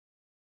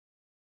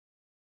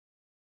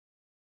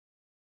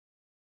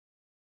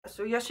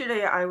So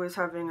yesterday I was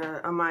having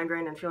a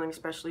migraine and feeling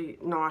especially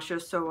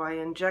nauseous, so I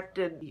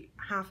injected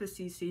half a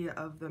cc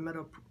of the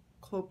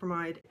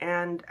metoclopramide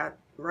and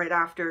right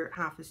after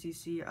half a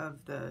cc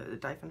of the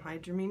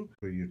diphenhydramine.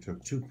 So you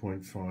took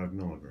 2.5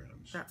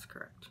 milligrams. That's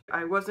correct.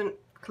 I wasn't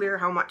clear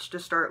how much to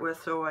start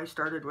with, so I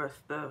started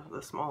with the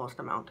smallest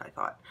amount, I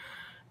thought.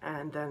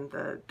 And then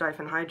the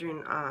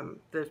diphenhydramine,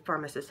 the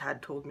pharmacist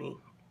had told me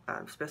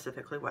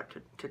specifically what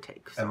to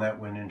take. So. And that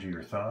went into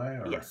your thigh?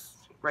 Or yes,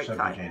 right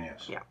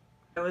subcutaneous? thigh. Yeah.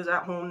 I was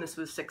at home, this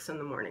was 6 in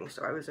the morning,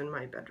 so I was in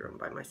my bedroom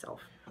by myself.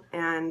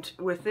 And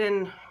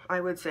within, I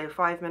would say,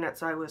 5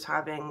 minutes, I was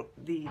having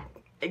the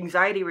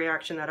anxiety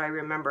reaction that I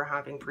remember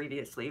having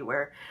previously,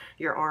 where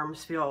your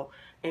arms feel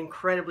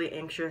incredibly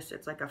anxious.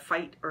 It's like a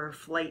fight or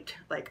flight,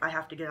 like I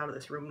have to get out of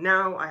this room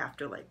now, I have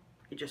to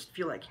you just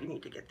feel like you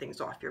need to get things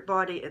off your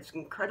body. It's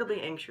incredibly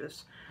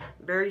anxious,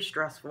 very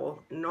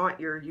stressful, not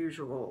your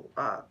usual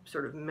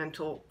sort of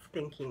mental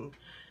thinking,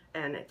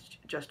 and it's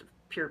just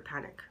pure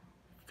panic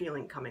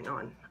feeling coming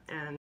on.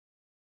 And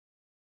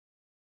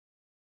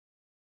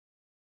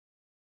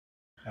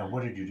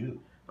what did you do?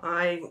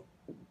 I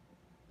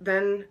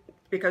then,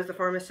 because the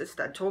pharmacist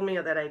had told me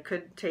that I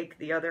could take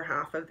the other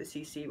half of the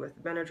cc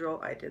with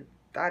Benadryl, I did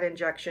that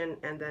injection,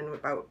 and then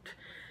about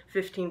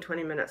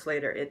 15-20 minutes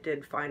later it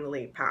did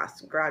finally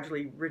pass,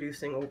 gradually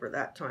reducing over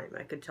that time.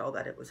 I could tell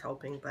that it was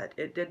helping, but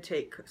it did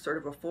take sort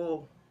of a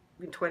full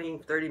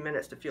 20-30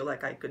 minutes to feel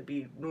like I could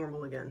be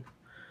normal again.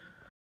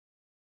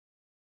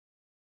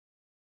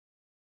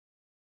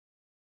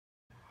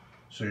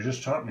 So you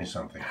just taught me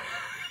something.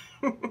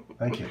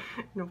 Thank you.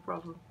 No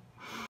problem.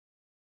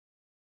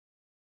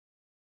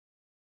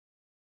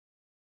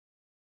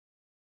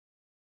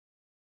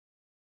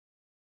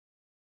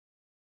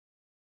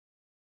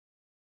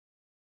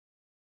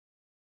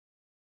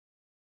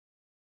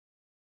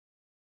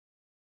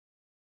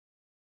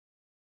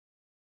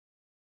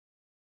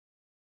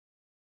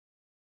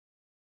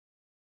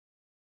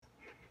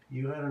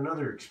 You had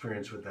another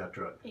experience with that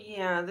drug.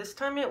 Yeah, this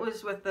time it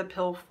was with the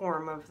pill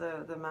form of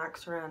the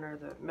Maxaran or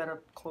the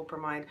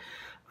metoclopramide.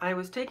 I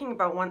was taking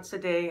about once a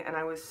day, and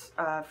I was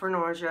for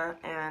nausea,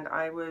 and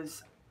I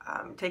was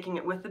taking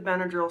it with the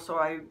Benadryl, so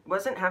I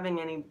wasn't having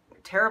any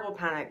terrible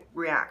panic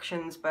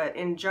reactions, but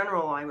in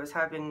general I was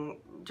having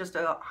just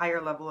a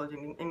higher level of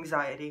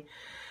anxiety.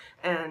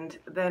 And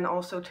then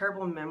also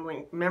terrible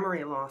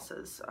memory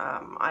losses.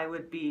 I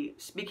would be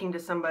speaking to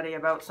somebody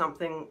about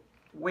something,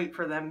 wait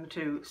for them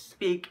to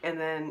speak, and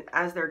then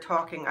as they're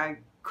talking I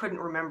couldn't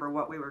remember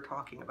what we were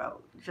talking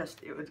about.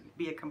 Just, it would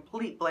be a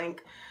complete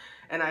blank,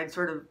 and I'd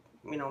sort of,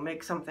 you know,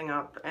 make something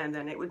up, and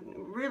then it would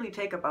really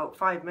take about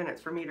 5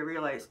 minutes for me to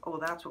realize, oh,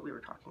 that's what we were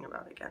talking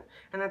about again.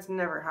 And that's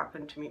never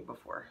happened to me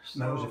before. So,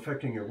 that was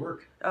affecting your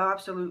work?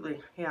 Absolutely,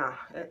 yeah.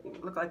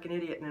 It looked like an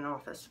idiot in an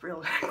office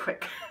real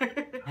quick.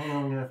 How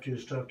long after you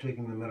stopped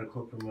taking the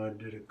metoclopramide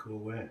did it go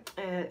away?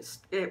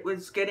 It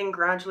was getting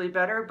gradually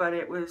better, but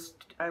it was,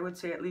 I would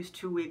say, at least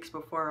 2 weeks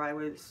before I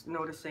was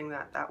noticing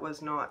that that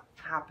was not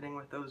happening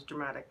with those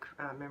dramatic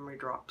memory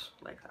drops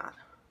like that.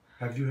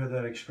 Have you had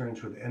that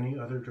experience with any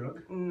other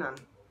drug? None.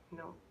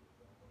 No.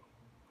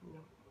 No.